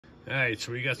All right,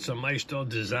 so we got some Maisto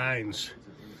designs.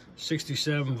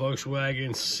 67 Volkswagen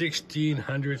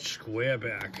 1600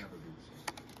 Squareback.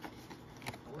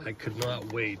 I could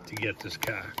not wait to get this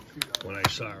car when I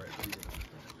saw it.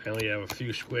 I only have a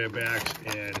few Squarebacks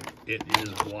and it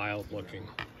is wild looking.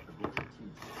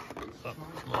 Oh,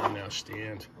 come on now,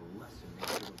 stand.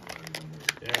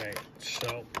 All right,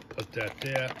 so put that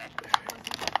there.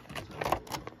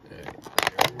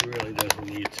 It really doesn't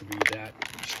need to be that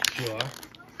secure.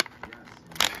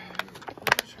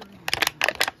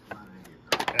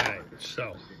 Alright,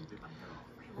 so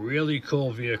really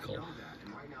cool vehicle.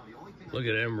 Look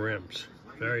at them rims,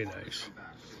 very nice.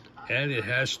 And it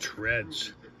has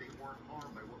treads.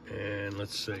 And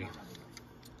let's see.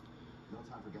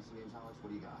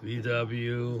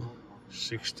 VW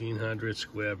 1600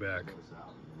 Squareback.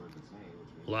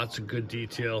 Lots of good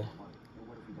detail.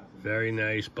 Very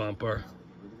nice bumper.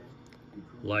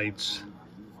 Lights.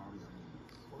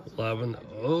 11.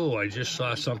 Oh, I just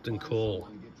saw something cool.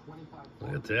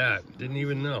 Look at that. Didn't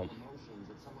even know.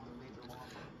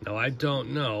 Now, I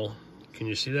don't know. Can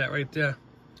you see that right there?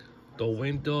 The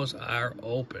windows are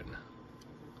open.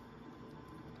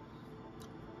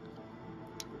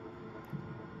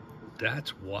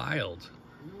 That's wild.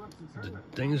 The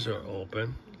things are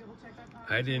open.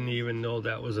 I didn't even know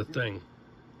that was a thing.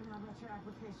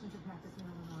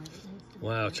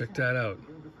 Wow, check that out.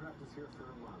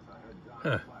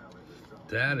 Huh.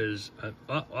 That is an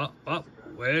up.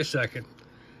 Wait a second.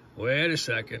 Wait a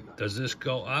second. Does this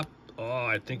go up? Oh,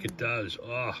 I think it does.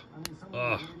 Oh,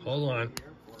 hold on.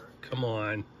 Come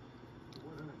on.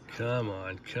 Come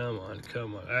on.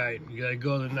 All right, you gotta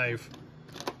go to the knife.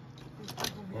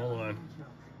 Hold on.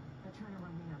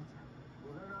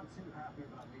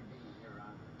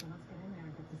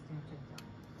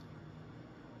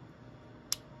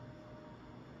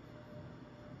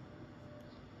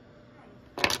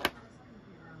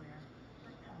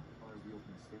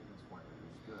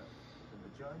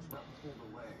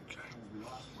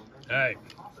 All right,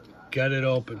 got it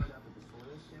open.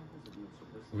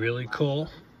 Really cool.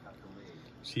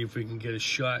 See if we can get a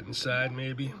shot inside,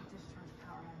 maybe.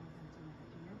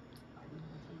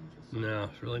 No,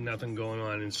 there's really nothing going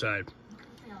on inside.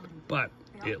 But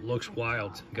it looks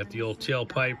wild. Got the old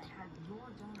tailpipe.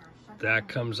 That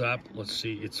comes up. Let's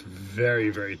see, it's very,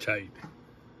 very tight.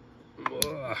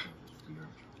 Ugh.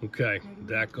 Okay,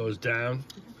 that goes down.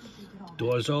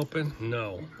 Doors open?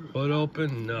 No. Hood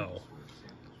open? No.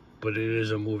 But it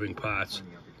is a moving parts.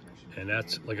 And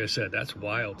that's, like I said, that's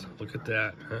wild. Look at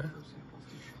that, huh?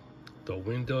 The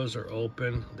windows are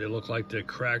open. They look like they're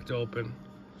cracked open.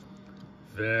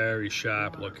 Very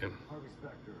sharp looking.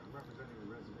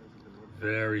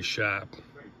 Very sharp.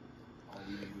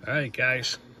 All right,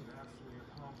 guys.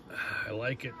 I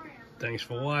like it. Thanks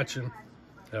for watching.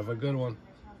 Have a good one.